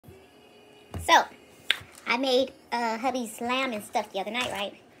So, I made hubby's lamb and stuff the other night,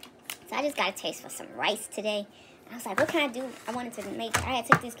 right? So I just got a taste for some rice today. I was like, what can I do? I wanted to make, I had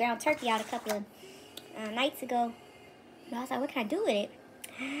took this ground turkey out a couple of nights ago. But I was like, what can I do with it?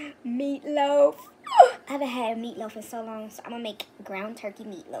 Meatloaf. I haven't had meatloaf in so long, so I'm going to make ground turkey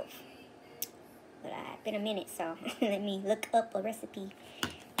meatloaf. But it's been a minute, so let me look up a recipe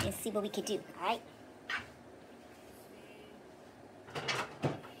and see what we could do, all right?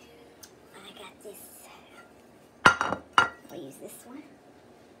 I got this. I'll use this one.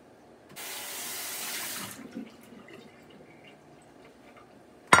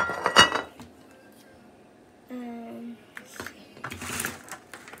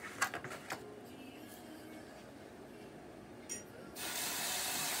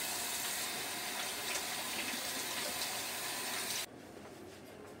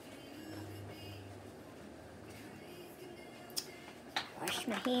 Wash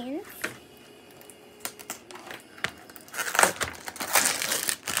my hands.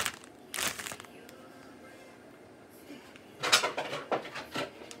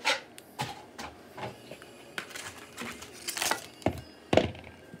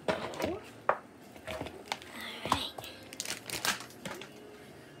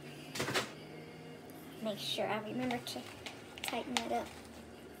 Make sure I remember to tighten that up.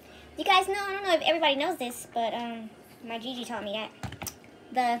 You guys know, I don't know if everybody knows this, but my Gigi taught me that.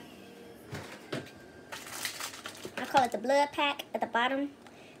 I call it the blood pack at the bottom.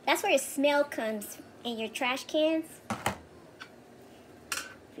 That's where your smell comes in your trash cans.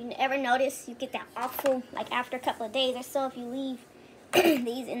 If you ever notice, you get that awful, like after a couple of days or so, if you leave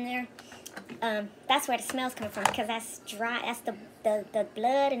these in there, that's where the smell's coming from, because that's dry. That's the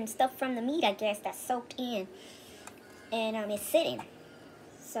blood and stuff from the meat, I guess, that's soaked in, and it's sitting.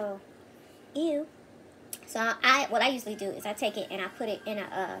 So, ew. So what I usually do is I take it and I put it in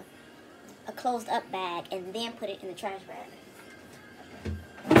a closed up bag and then put it in the trash bag.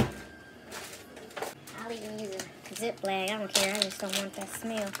 I'll even use a zip bag. I don't care. I just don't want that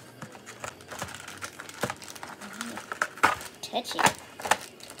smell. Touch it.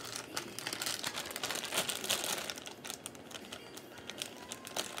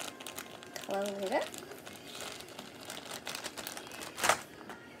 Close it up.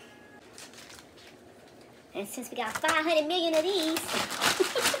 And since we got 500 million of these,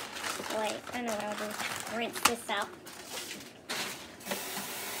 wait, I know what I'll do. Rinse this out.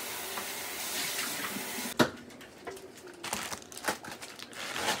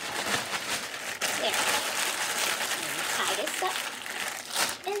 There. And tie this up.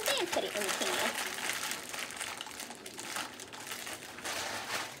 And then put it in the can.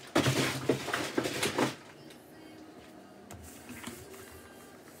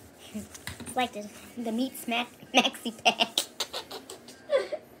 It's like the meat maxi pack.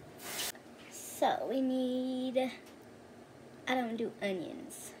 So we need, I don't do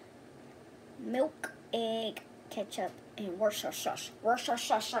onions, milk, egg, ketchup, and Worcestershire sauce.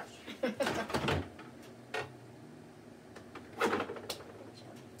 Worcestershire sauce.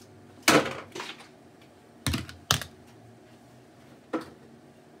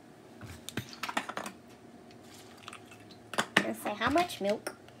 And say how much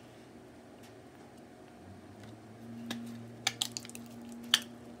milk?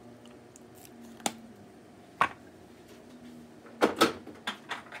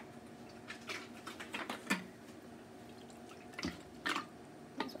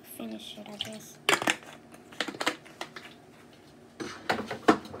 Finish it, I guess.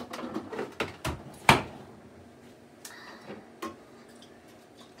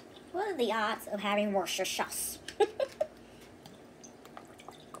 What are the odds of having Worcestershire sauce?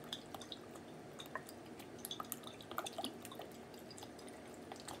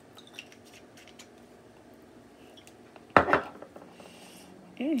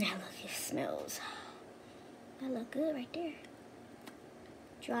 I love it smells. That look good right there.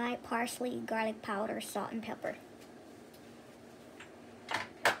 Dried parsley, garlic powder, salt, and pepper.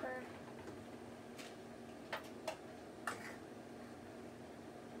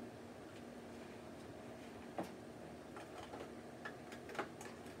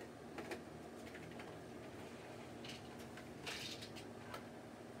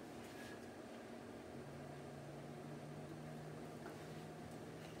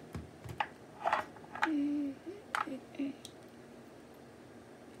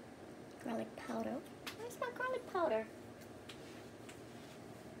 Garlic powder. Where's my garlic powder?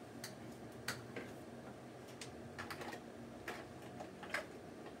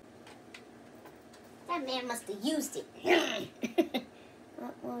 That man must have used it.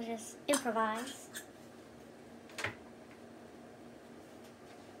 Well, we'll just improvise.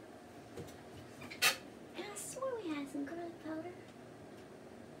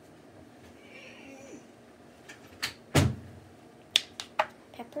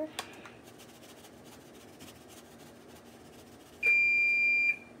 pepper.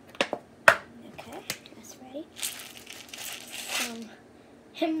 Okay, that's ready. Some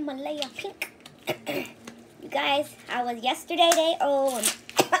Himalaya pink. You guys, I was yesterday day old and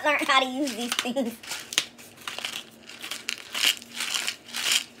I learned how to use these things.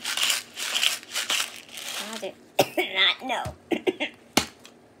 I did not know.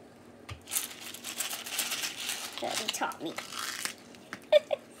 He taught me.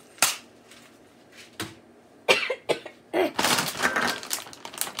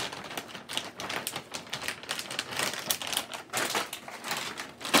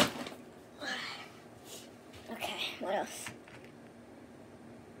 Okay, what else?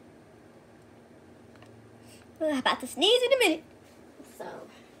 I'm about to sneeze in a minute. So,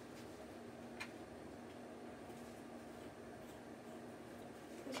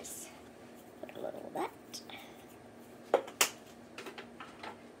 just put a little of that.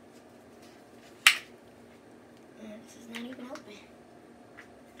 This is not even open.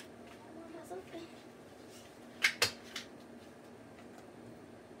 It's open.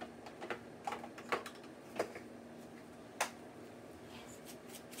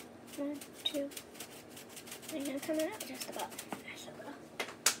 One, two. Ain't gonna come out just about. That's a little.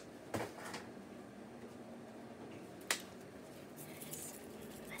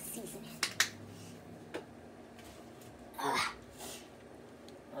 My seasoning.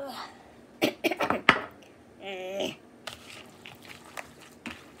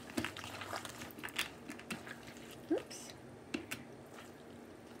 Oops.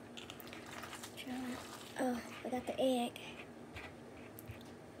 Oh, forgot the egg.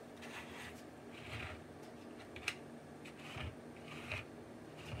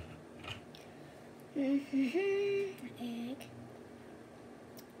 Egg.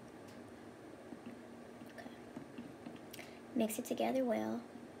 Okay. Mix it together well.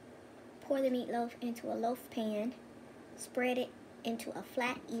 Pour the meatloaf into a loaf pan. Spread it into a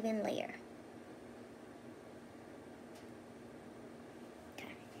flat, even layer.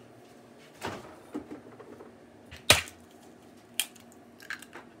 Okay.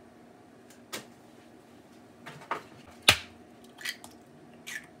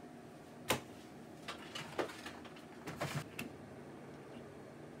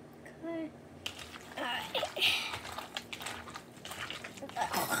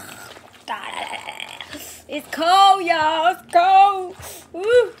 It's cold, y'all. It's cold.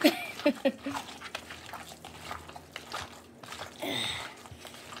 Woo.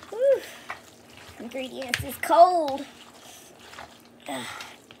 Woo. Ingredients is cold.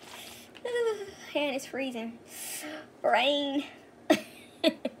 Hand is freezing. Rain.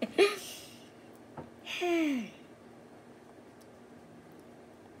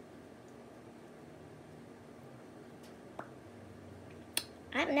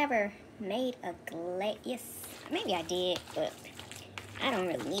 I've never made a glaze. Yes, maybe I did, but I don't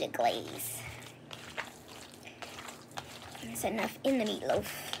really need a glaze. There's enough in the meatloaf.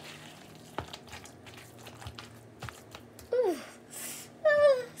 Ooh.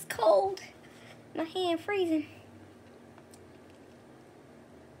 It's cold. My hand freezing.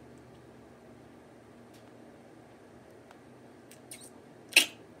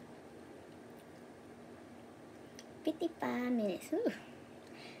 "55 minutes. Ooh.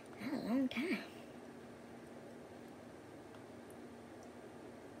 That's a long time.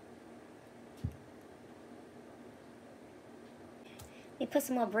 We put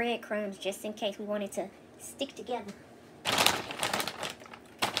some more breadcrumbs just in case we want it to stick together.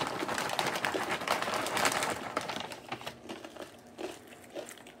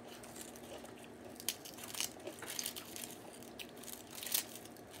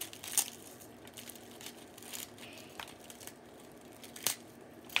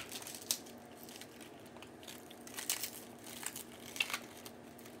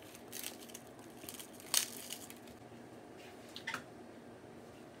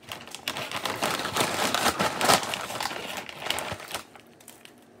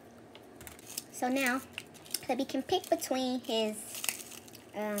 So now, that we can pick between his,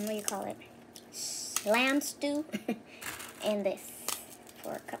 what do you call it, lamb stew and this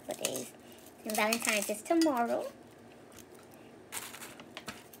for a couple of days. And Valentine's is tomorrow.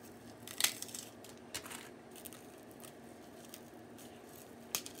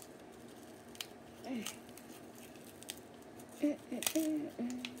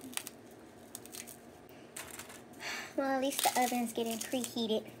 Well, at least the oven's getting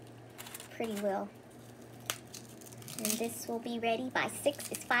preheated pretty well. And this will be ready by 6.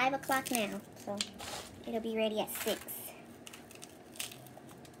 It's 5 o'clock now, so it'll be ready at 6.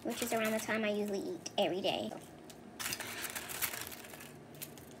 Which is around the time I usually eat every day.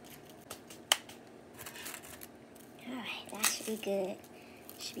 be good.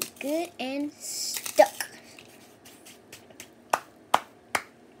 Should be good and stuck.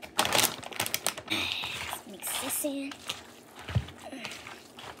 Let's mix this in.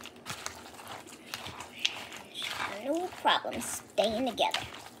 No problem staying together.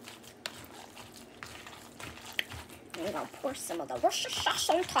 And we're gonna pour some of the Worcester sauce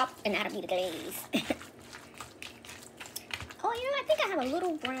on top, and that'll be the glaze. Oh, you know, I think I have a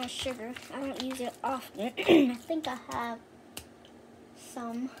little brown sugar. I don't use it often. I think I have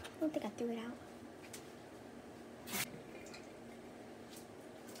some. I don't think I threw it out.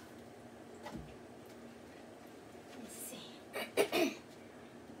 Let's see.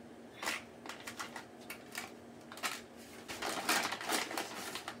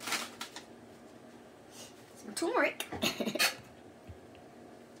 Some turmeric.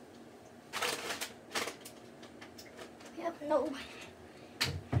 Yep, no.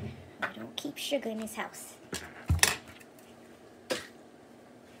 We don't keep sugar in this house.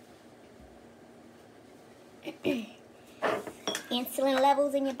 Insulin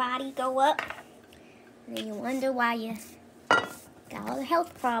levels in your body go up, and then you wonder why you got all the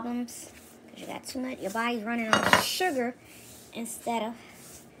health problems, because you got too much. Your body's running on sugar instead of,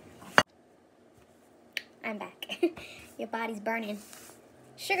 I'm back. Your body's burning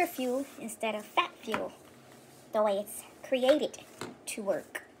sugar fuel instead of fat fuel, the way it's created to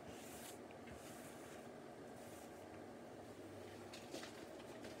work.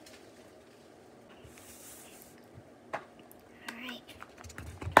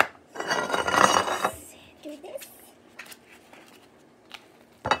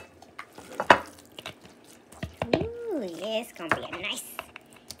 Yeah, it's gonna be a nice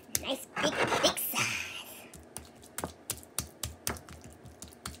big size. Let's put it on top.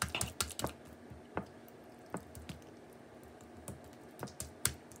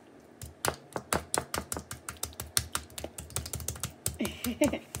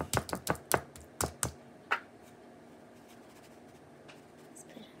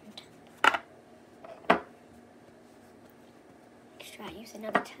 Let's try to use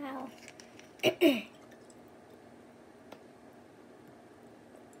another towel. A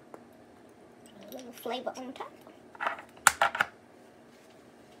little flavor on top.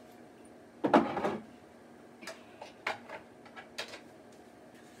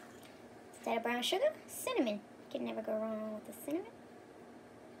 Instead of brown sugar, cinnamon. Can never go wrong with the cinnamon.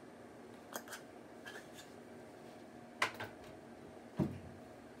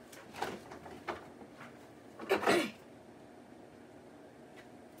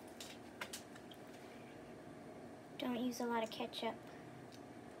 Don't use a lot of ketchup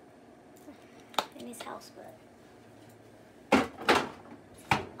in this house, but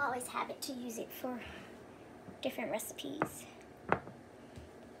always have it to use it for different recipes.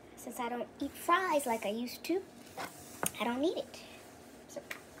 Since I don't eat fries like I used to, I don't need it. So.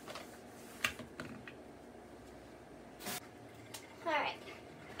 All right.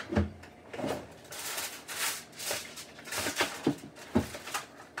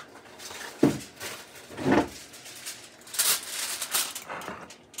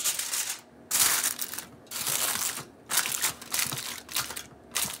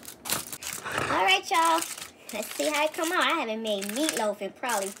 All right, y'all. Let's see how it come out. I haven't made meatloaf in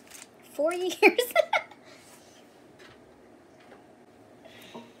probably 4 years.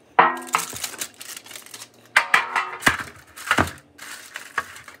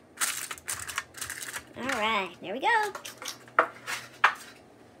 All right, there we go.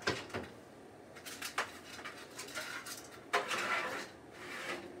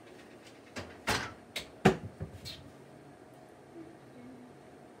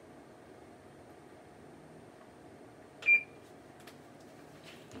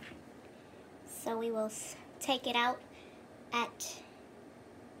 So we will take it out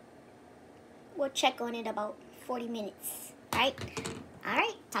we'll check on it about 40 minutes. All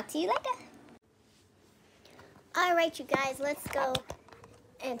right, talk to you later. All right, you guys, let's go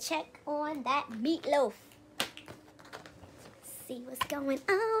and check on that meatloaf. See what's going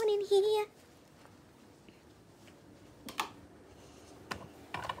on in here.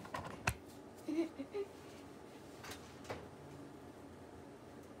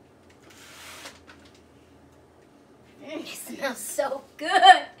 It smells so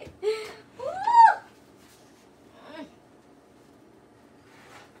good. Woo!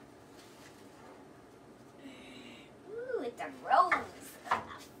 Ooh, it's a rose.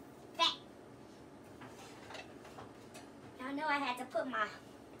 Fat. I know I had to put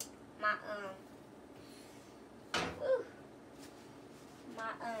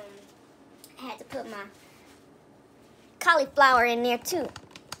I had to put my cauliflower in there too.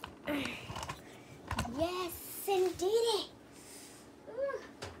 Yes, indeed.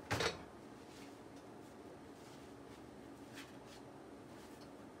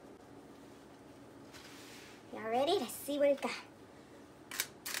 ready? Let's see what it got.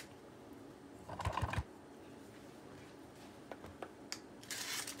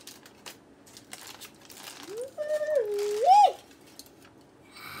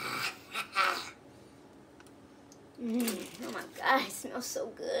 Oh my God, it smells so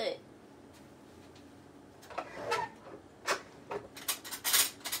good.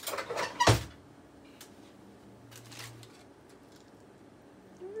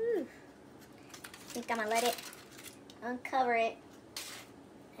 I think I'm gonna let it uncover it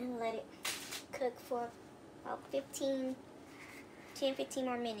and let it cook for about 10-15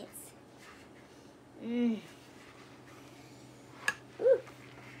 more minutes. Ooh.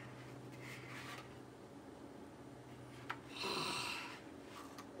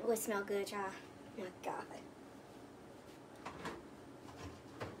 Oh, it smells good, y'all. Oh my God.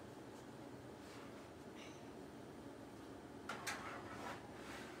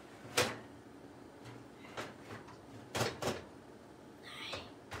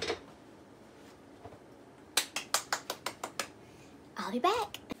 I'll be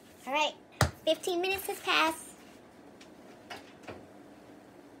back. All right, 15 minutes has passed.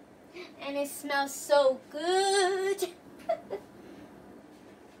 And it smells so good.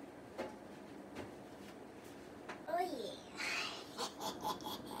 Oh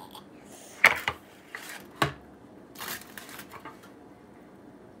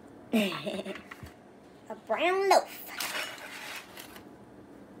yeah. A brown loaf.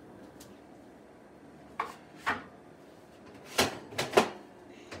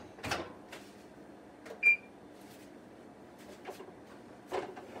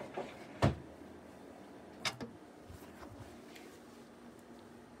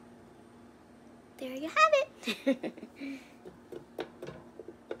 There you have it.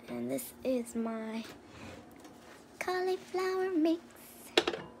 And this is my cauliflower mix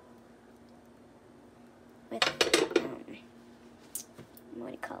with, what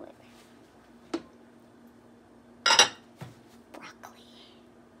do you call it? Broccoli.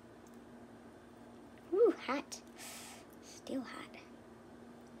 Ooh, hot. Still hot.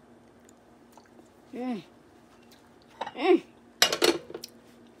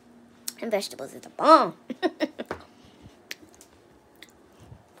 And vegetables is a bomb.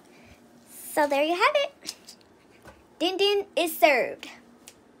 So there you have it. Din Din is served.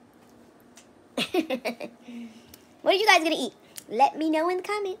 What are you guys gonna eat? Let me know in the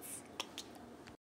comments.